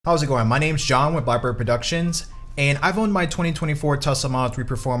How's it going? My name's John with Blackbird Productions, and I've owned my 2024 Tesla Model 3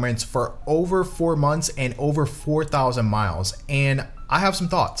 Performance for over 4 months and over 4,000 miles, and I have some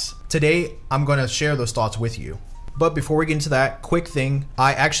thoughts. Today, I'm gonna share those thoughts with you. But before we get into that, quick thing,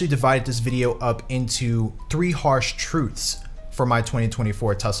 I actually divided this video up into 3 harsh truths for my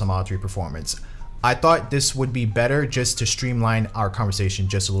 2024 Tesla Model 3 Performance. I thought this would be better just to streamline our conversation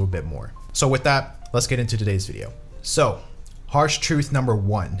just a little bit more. So with that, let's get into today's video. So, harsh truth number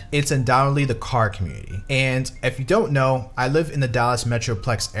 1, it's undoubtedly the car community. And if you don't know, I live in the Dallas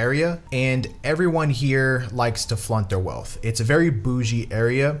Metroplex area, and everyone here likes to flaunt their wealth. It's a very bougie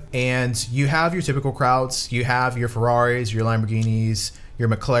area, and you have your typical crowds. You have your Ferraris, your Lamborghinis, your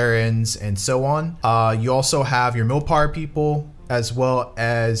McLarens, and so on. You also have your Mopar people, as well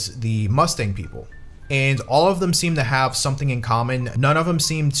as the Mustang people. And all of them seem to have something in common. None of them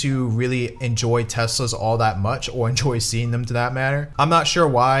seem to really enjoy Teslas all that much, or enjoy seeing them to that matter. I'm not sure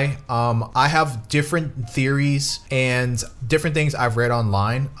why. I have different theories and different things I've read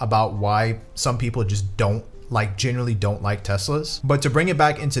online about why some people just generally don't like Teslas. But to bring it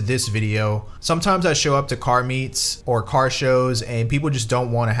back into this video, sometimes I show up to car meets or car shows and people just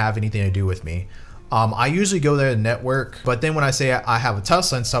don't want to have anything to do with me. I usually go there to network, but then when I say I have a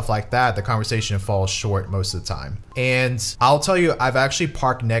Tesla and stuff like that, the conversation falls short most of the time. And I'll tell you, I've actually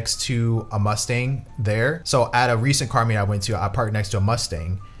parked next to a Mustang there. So at a recent car meet I went to, I parked next to a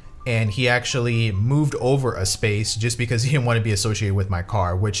Mustang, and he actually moved over a space just because he didn't want to be associated with my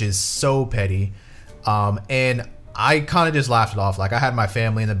car, which is so petty. And I kind of just laughed it off. Like, I had my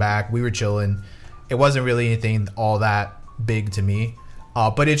family in the back, we were chilling. It wasn't really anything all that big to me.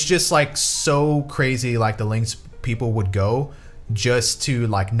 But it's just like so crazy, like the lengths people would go just to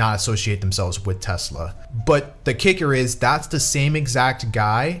like not associate themselves with Tesla. But the kicker is that's the same exact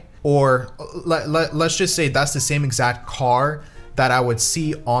guy, or let's just say that's the same exact car that I would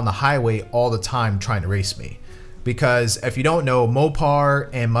see on the highway all the time trying to race me. Because if you don't know, Mopar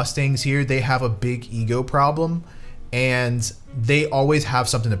and Mustangs here, they have a big ego problem, and they always have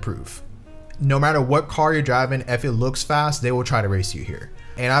something to prove. No matter what car you're driving, if it looks fast, they will try to race you here.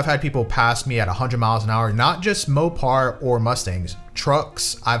 And I've had people pass me at 100 miles an hour, not just Mopar or Mustangs,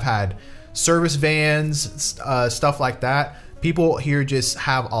 trucks. I've had service vans, stuff like that. People here just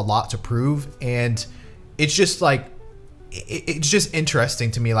have a lot to prove, and it's just like, it's just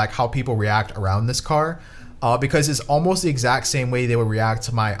interesting to me, like how people react around this car, because it's almost the exact same way they would react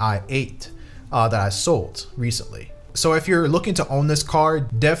to my i8 that I sold recently. So if you're looking to own this car,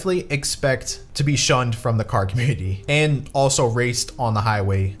 definitely expect to be shunned from the car community and also raced on the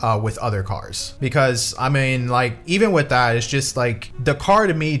highway with other cars. Because I mean, like, even with that, it's just like the car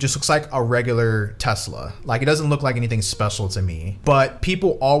to me just looks like a regular Tesla. Like, it doesn't look like anything special to me, but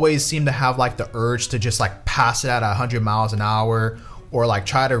people always seem to have like the urge to just like pass it at 100 miles an hour or like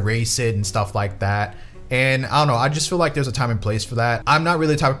try to race it and stuff like that. And I don't know, I just feel like there's a time and place for that. I'm not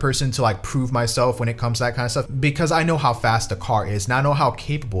really the type of person to like prove myself when it comes to that kind of stuff, because I know how fast the car is and I know how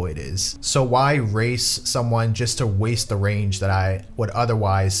capable it is. So why race someone just to waste the range that I would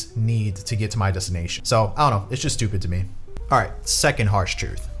otherwise need to get to my destination? So I don't know, it's just stupid to me. All right, second harsh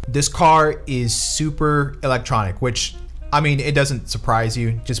truth. This car is super electronic, which, I mean, it doesn't surprise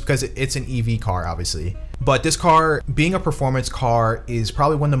you just because it's an EV car, obviously. But this car, being a performance car, is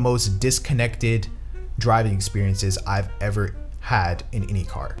probably one of the most disconnected driving experiences I've ever had in any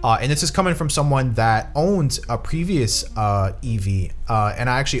car. And this is coming from someone that owned a previous EV, and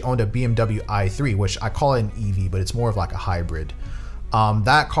I actually owned a BMW i3, which I call it an EV, but it's more of like a hybrid.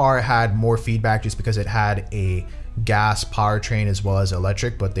 That car had more feedback just because it had a gas powertrain as well as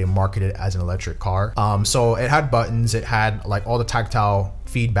electric, but they marketed it as an electric car. So it had buttons, it had like all the tactile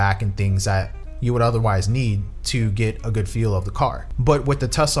feedback and things that you would otherwise need to get a good feel of the car. But with the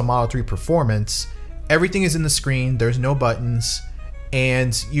Tesla Model 3 Performance, everything is in the screen, there's no buttons,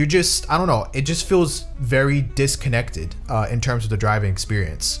 and you just, I don't know, it just feels very disconnected in terms of the driving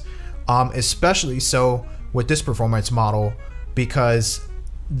experience. Especially so with this performance model, because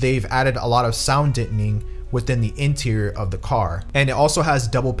they've added a lot of sound deadening within the interior of the car. And it also has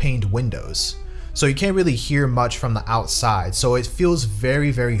double paned windows, so you can't really hear much from the outside. So it feels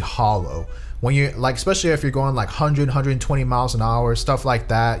very, very hollow. When you're like, especially if you're going like 100, 120 miles an hour, stuff like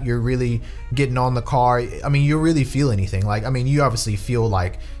that, you're really getting on the car. I mean, you really feel anything. Like, I mean, you obviously feel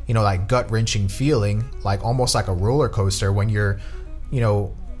like, you know, like gut wrenching feeling, like almost like a roller coaster when you're, you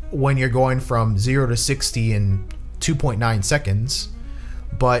know, when you're going from 0 to 60 in 2.9 seconds.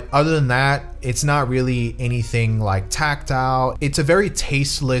 But other than that, it's not really anything like tactile. It's a very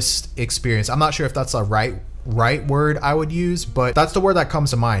tasteless experience. I'm not sure if that's a right word I would use, but that's the word that comes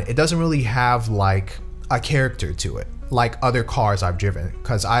to mind. It doesn't really have like a character to it. like other cars I've driven,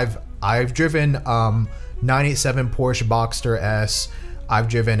 because I've driven 987 Porsche Boxster S. I've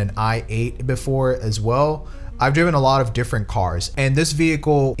driven an i8 before as well. I've driven a lot of different cars, and this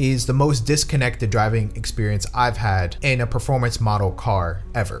vehicle is the most disconnected driving experience I've had in a performance model car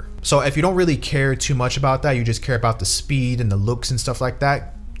ever. So if you don't really care too much about that, you just care about the speed and the looks and stuff like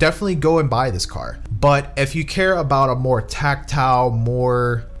that, definitely go and buy this car. But if you care about a more tactile,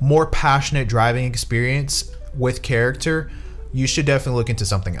 more passionate driving experience with character, you should definitely look into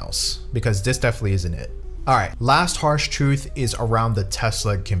something else, because this definitely isn't it. All right, last harsh truth is around the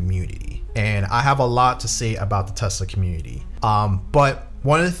Tesla community. And I have a lot to say about the Tesla community. But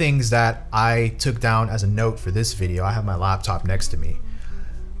one of the things that I took down as a note for this video, I have my laptop next to me,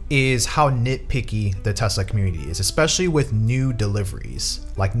 is how nitpicky the Tesla community is, especially with new deliveries,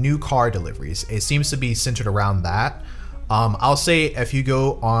 like new car deliveries. It seems to be centered around that. I'll say if you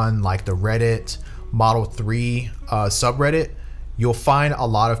go on like the Reddit Model 3 subreddit, you'll find a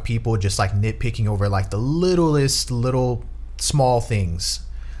lot of people just like nitpicking over like the littlest little small things.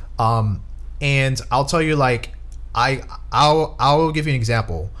 And I'll tell you, like, I'll give you an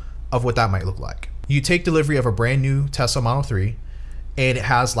example of what that might look like. You take delivery of a brand new Tesla Model 3, and it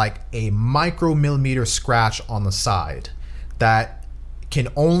has like a micromillimeter scratch on the side that can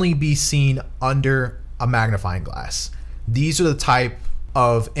only be seen under a magnifying glass. These are the type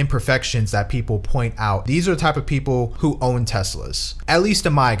of imperfections that people point out. These are the type of people who own Teslas, at least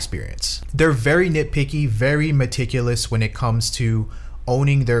in my experience. They're very nitpicky, very meticulous when it comes to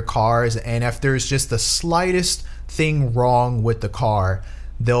owning their cars, and if there's just the slightest thing wrong with the car,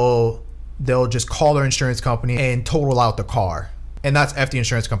 they'll just call their insurance company and total out the car. And that's if the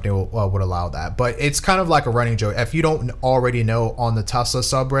insurance company would allow that. But it's kind of like a running joke. If you don't already know, on the Tesla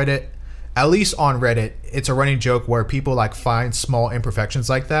subreddit, at least on Reddit, it's a running joke where people like find small imperfections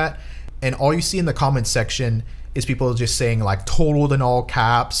like that, and all you see in the comments section is people just saying like totaled in all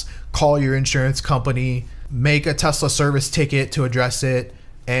caps, call your insurance company, make a Tesla service ticket to address it,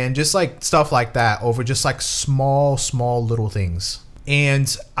 and just like stuff like that over just like small little things.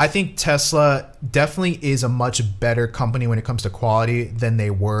 And I think Tesla definitely is a much better company when it comes to quality than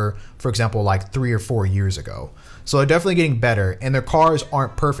they were, for example, like 3 or 4 years ago. So they're definitely getting better, and their cars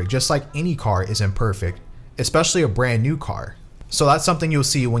aren't perfect, just like any car isn't perfect, especially a brand new car. So that's something you'll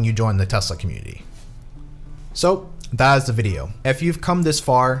see when you join the Tesla community. So that is the video. If you've come this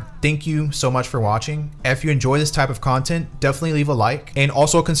far, thank you so much for watching. If you enjoy this type of content, definitely leave a like, and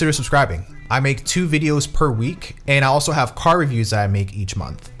also consider subscribing. I make 2 videos per week, and I also have car reviews that I make each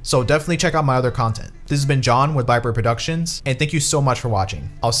month. So definitely check out my other content. This has been John with Blackbird Productions, and thank you so much for watching.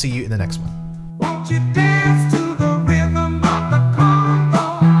 I'll see you in the next one. Won't you dance?